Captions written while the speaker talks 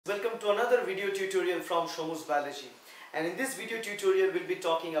Welcome to another video tutorial from Shomu's Biology, and in this video tutorial we'll be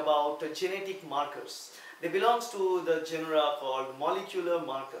talking about genetic markers. They belong to the genera called molecular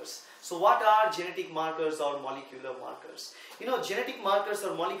markers. So what are genetic markers or molecular markers? Genetic markers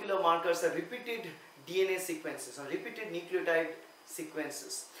or molecular markers are repeated DNA sequences or repeated nucleotide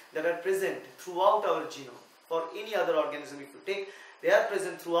sequences that are present throughout our genome. For any other organism if you take, they are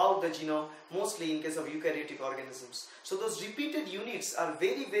present throughout the genome, mostly in case of eukaryotic organisms. So those repeated units are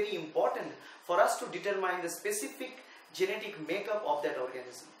very important for us to determine the specific genetic makeup of that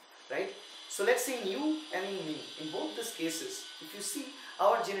organism, right? So let's say in you and in me, in both these cases, if you see,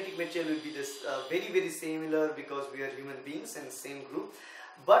 our genetic material will be this very similar because we are human beings and same group.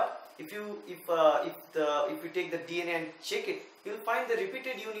 But if you take the DNA and check it, you'll find the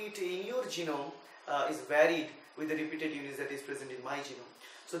repeated unit in your genome is varied with the repeated units that is present in my genome.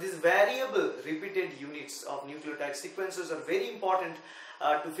 So these variable repeated units of nucleotide sequences are very important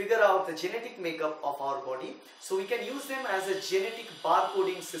to figure out the genetic makeup of our body. So we can use them as a genetic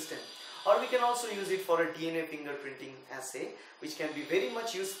barcoding system, or we can also use it for a DNA fingerprinting assay, which can be very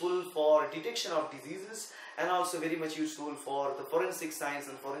much useful for detection of diseases and also very much useful for the forensic science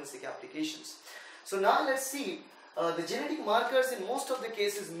and forensic applications. So now let's see. The genetic markers in most of the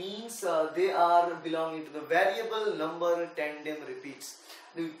cases means they are belonging to the variable number tandem repeats.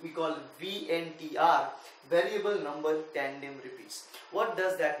 We call VNTR, variable number tandem repeats. What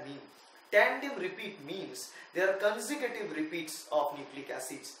does that mean? Tandem repeat means they are consecutive repeats of nucleic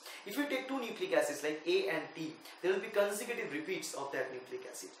acids. If you take two nucleic acids like A and T, there will be consecutive repeats of that nucleic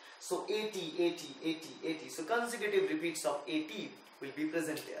acid. So AT. So consecutive repeats of AT will be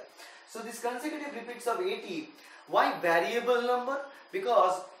present there. So these consecutive repeats of AT, why variable number?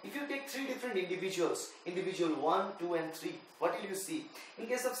 Because if you take three different individuals, individual 1, 2 and 3, what will you see? In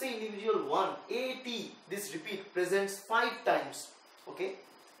case of say individual 1, AT, this repeat presents 5 times. Okay,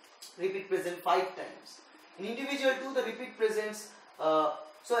 repeat present 5 times. In individual 2, the repeat presents,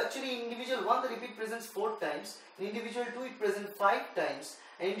 so actually in individual 1 the repeat presents 4 times, in individual 2 it presents 5 times,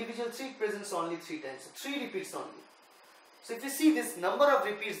 and individual 3 it presents only 3 times, so 3 repeats only. So if you see this number of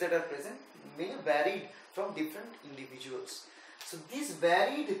repeats that are present may vary from different individuals. So this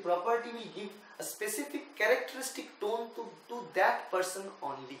varied property will give a specific characteristic tone to that person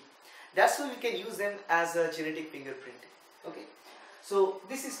only. That's why we can use them as a genetic fingerprint. Okay. So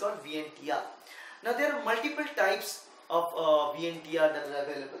this is called VNTR. Now there are multiple types of VNTR that are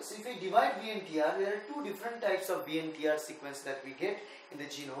available. So if we divide VNTR, there are two different types of VNTR sequence that we get in the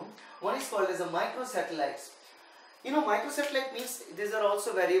genome. One is called as a microsatellites. Microsatellite means these are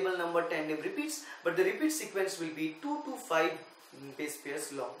also variable number tandem repeats, but the repeat sequence will be 2 to 5 base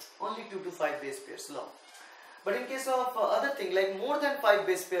pairs long, only 2 to 5 base pairs long. But in case of other thing like more than 5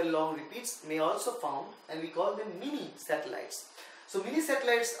 base pair long repeats may also found, and we call them mini satellites. So mini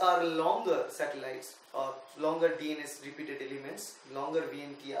satellites are longer satellites or longer DNA repeated elements, longer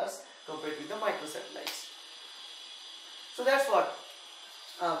VNTRs compared with the microsatellites. So that's what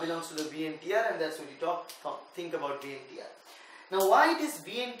belongs to the VNTR, and that's what we think about VNTR. Now why this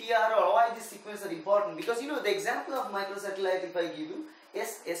VNTR or why this sequence are important? Because the example of microsatellite, if I give you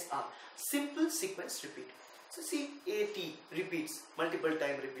SSR, simple sequence repeat. So see, AT repeats, multiple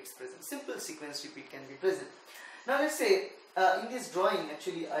time repeats present, simple sequence repeat can be present. Now let's say in this drawing,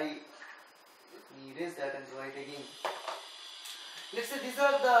 actually let me erase that and draw it again. Let's say these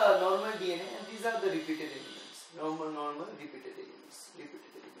are the normal DNA and these are the repeated elements, normal, repeated elements,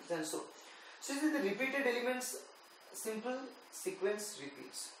 and so. So this is the repeated elements, simple sequence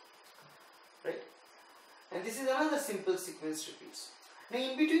repeats, right? And this is another simple sequence repeats. Now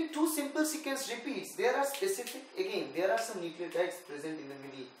in between two simple sequence repeats, there are specific, again, there are some nucleotides present in the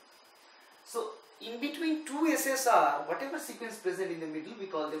middle. So in between two SSR, whatever sequence present in the middle, we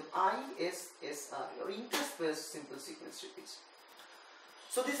call them ISSR or interspaced simple sequence repeats.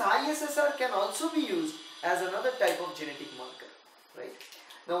 So this ISSR can also be used as another type of genetic marker, right?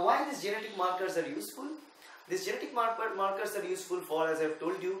 Now why these genetic markers are useful? These genetic markers are useful for, as I have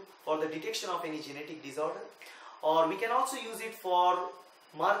told you, for the detection of any genetic disorder, or we can also use it for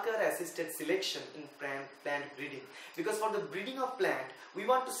marker assisted selection in plant breeding, because for the breeding of plant we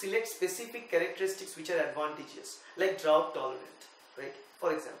want to select specific characteristics which are advantageous, like drought tolerant, right,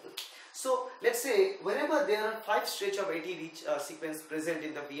 for example. So let's say whenever there are 5 stretch of AT sequence present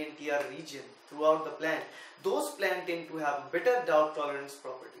in the VNTR region throughout the plant, those plants tend to have better drought tolerance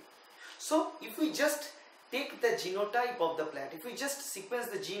property. So if we just take the genotype of the plant, if we just sequence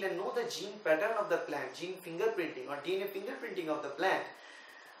the gene and know the gene pattern of the plant, gene fingerprinting or DNA fingerprinting of the plant,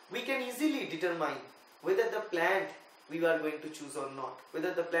 we can easily determine whether the plant we are going to choose or not,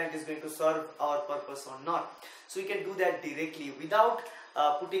 whether the plant is going to serve our purpose or not. So we can do that directly without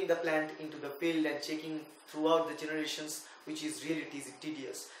putting the plant into the field and checking throughout the generations, which is really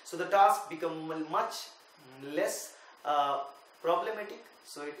tedious. So the task becomes much less problematic.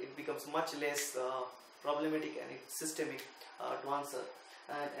 So it becomes much less problematic and it's systemic to answer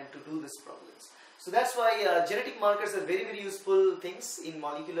and to do these problems. So that's why genetic markers are very useful things in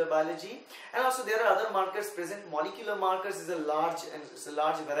molecular biology. And also there are other markers present. Molecular markers is a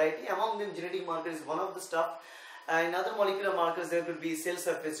large variety. Among them, genetic markers is one of the stuff. In other molecular markers there could be cell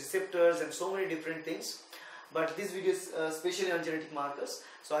surface receptors and so many different things. But this video is especially on genetic markers.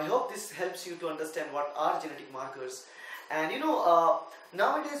 So I hope this helps you to understand what are genetic markers. And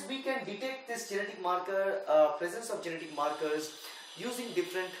nowadays we can detect this genetic marker, presence of genetic markers using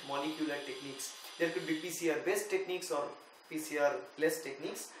different molecular techniques. There could be PCR based techniques or PCR less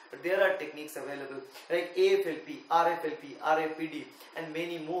techniques, but there are techniques available like AFLP, RFLP, RAPD and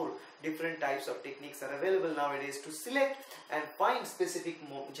many more different types of techniques are available nowadays to select and find specific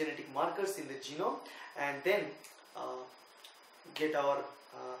genetic markers in the genome and then get our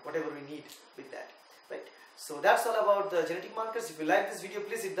whatever we need with that, right? So that's all about the genetic markers. If you like this video,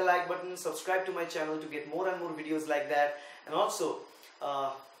 please hit the like button, subscribe to my channel to get more and more videos like that, and also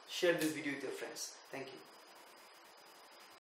share this video with your friends. Thank you.